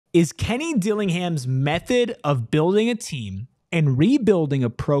Is Kenny Dillingham's method of building a team and rebuilding a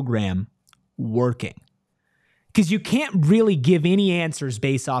program working? Because you can't really give any answers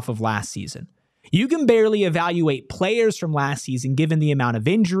based off of last season. You can barely evaluate players from last season given the amount of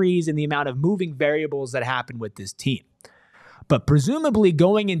injuries and the amount of moving variables that happened with this team. But presumably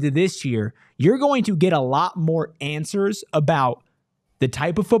going into this year, you're going to get a lot more answers about the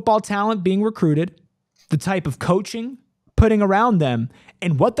type of football talent being recruited, the type of coaching putting around them,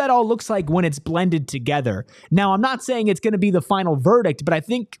 and what that all looks like when it's blended together. Now, I'm not saying it's going to be the final verdict, but I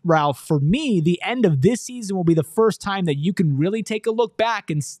think, Ralph, for me, the end of this season will be the first time that you can really take a look back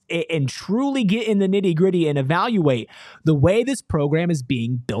and truly get in the nitty-gritty and evaluate the way this program is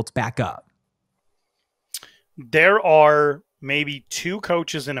being built back up. There are maybe 2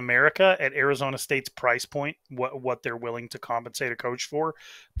 coaches in America at Arizona State's price point, what they're willing to compensate a coach for,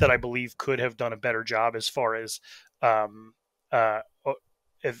 that I believe could have done a better job as far as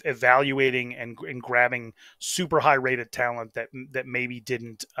evaluating and grabbing super high rated talent that maybe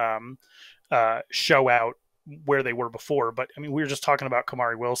didn't show out where they were before. But I mean, we were just talking about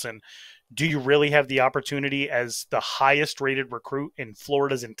Kamari Wilson. Do you really have the opportunity as the highest rated recruit in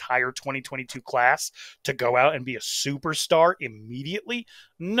Florida's entire 2022 class to go out and be a superstar immediately?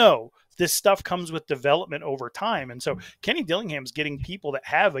 No, this stuff comes with development over time. And so Kenny Dillingham's getting people that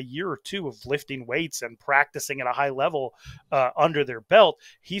have a year or 2 of lifting weights and practicing at a high level under their belt.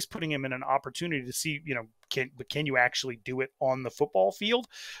 He's putting him in an opportunity to see, can you actually do it on the football field?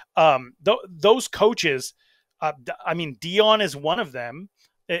 Those coaches, I mean, Dion is one of them,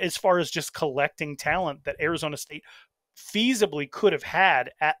 as far as just collecting talent that Arizona State feasibly could have had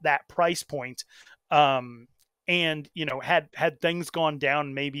at that price point. And, had things gone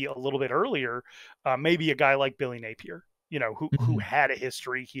down maybe a little bit earlier, maybe a guy like Billy Napier, who had a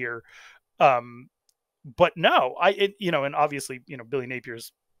history here. But no, and obviously, Billy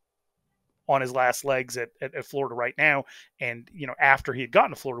Napier's on his last legs at Florida right now. And, after he had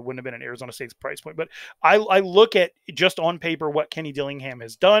gotten to Florida, wouldn't have been an Arizona State's price point. But I look at just on paper what Kenny Dillingham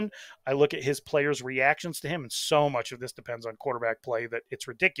has done. I look at his players' reactions to him, and so much of this depends on quarterback play that it's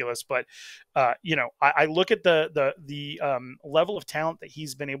ridiculous. But, I look at the level of talent that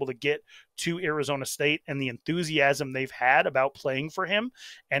he's been able to get to Arizona State and the enthusiasm they've had about playing for him,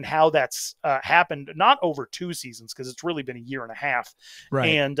 and how that's happened, not over 2 seasons, because it's really been a year and a half. Right.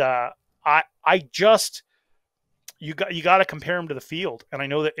 And, I just, you got to compare him to the field. And I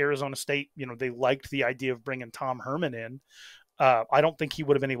know that Arizona State, they liked the idea of bringing Tom Herman in. I don't think he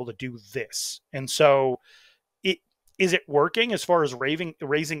would have been able to do this. And so is it working as far as raising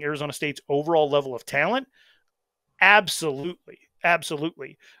Arizona State's overall level of talent? Absolutely.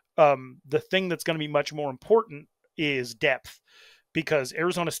 Absolutely. The thing that's going to be much more important is depth, because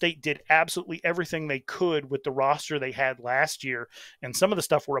Arizona State did absolutely everything they could with the roster they had last year. And some of the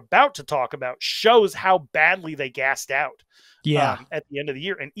stuff we're about to talk about shows how badly they gassed out at the end of the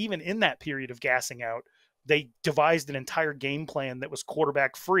year. And even in that period of gassing out, they devised an entire game plan that was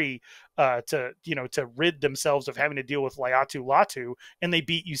quarterback free to rid themselves of having to deal with Laiatu Latu, and they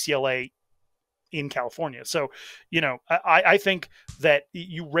beat UCLA in California. So, I think that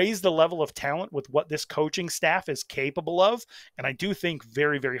you raise the level of talent with what this coaching staff is capable of. And I do think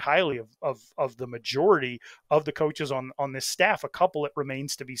very, very highly of the majority of the coaches on this staff. A couple, it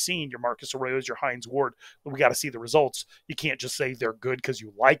remains to be seen. Your Marcus Arroyos, your Hines Ward, we got to see the results. You can't just say they're good because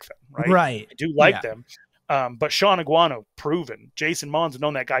you like them, right? Right. I do like them. But Sean Aguano, proven. Jason Mond's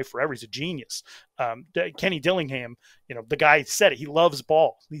known that guy forever. He's a genius. Kenny Dillingham, the guy said it. He loves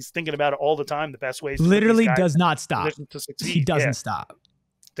ball. He's thinking about it all the time. The best ways. Literally does not stop. To succeed. He doesn't stop.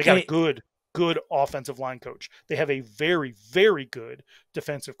 They got a good offensive line coach. They have a very, very good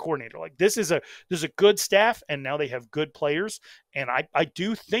defensive coordinator. Like there's a good staff, and now they have good players. And I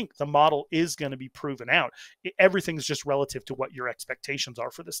do think the model is going to be proven out. Everything's just relative to what your expectations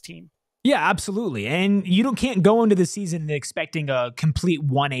are for this team. Yeah, absolutely. And you can't go into the season expecting a complete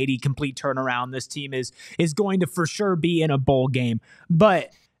 180, complete turnaround. This team is going to for sure be in a bowl game.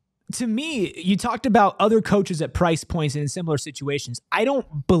 But to me, you talked about other coaches at price points in similar situations. I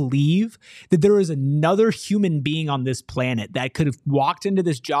don't believe that there is another human being on this planet that could have walked into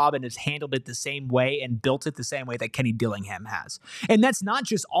this job and has handled it the same way and built it the same way that Kenny Dillingham has. And that's not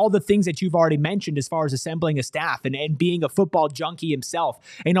just all the things that you've already mentioned as far as assembling a staff and being a football junkie himself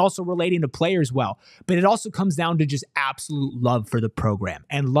and also relating to players well. But it also comes down to just absolute love for the program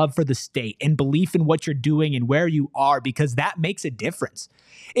and love for the state and belief in what you're doing and where you are, because that makes a difference.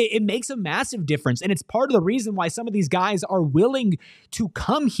 It makes a massive difference. And it's part of the reason why some of these guys are willing to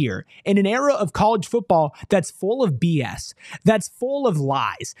come here in an era of college football that's full of BS, that's full of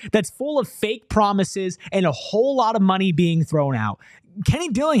lies, that's full of fake promises and a whole lot of money being thrown out. Kenny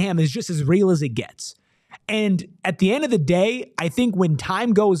Dillingham is just as real as it gets. And at the end of the day, I think when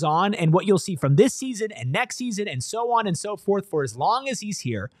time goes on and what you'll see from this season and next season and so on and so forth for as long as he's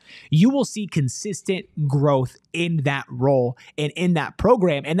here, you will see consistent growth in that role and in that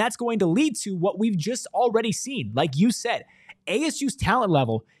program. And that's going to lead to what we've just already seen. Like you said, ASU's talent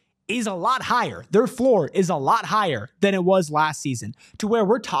level is a lot higher. Their floor is a lot higher than it was last season, to where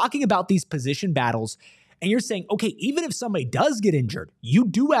we're talking about these position battles. And you're saying, okay, even if somebody does get injured, you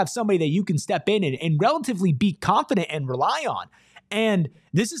do have somebody that you can step in and relatively be confident and rely on. And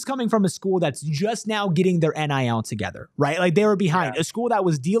this is coming from a school that's just now getting their NIL together, right? Like they were behind a school that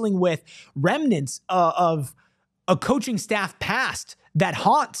was dealing with remnants of a coaching staff past that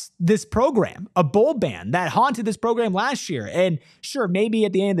haunts this program, a bowl ban that haunted this program last year. And sure, maybe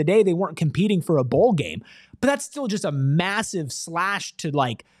at the end of the day, they weren't competing for a bowl game, but that's still just a massive slash to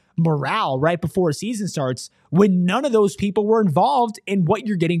like morale right before a season starts when none of those people were involved in what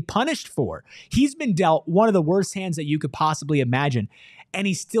you're getting punished for. He's been dealt one of the worst hands that you could possibly imagine, and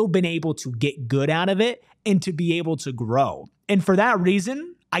he's still been able to get good out of it and to be able to grow. And for that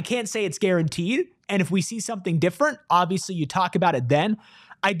reason, I can't say it's guaranteed. And if we see something different, obviously you talk about it then.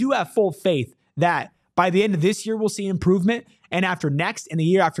 I do have full faith that by the end of this year, we'll see improvement. And after next and the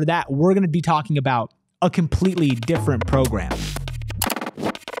year after that, we're going to be talking about a completely different program.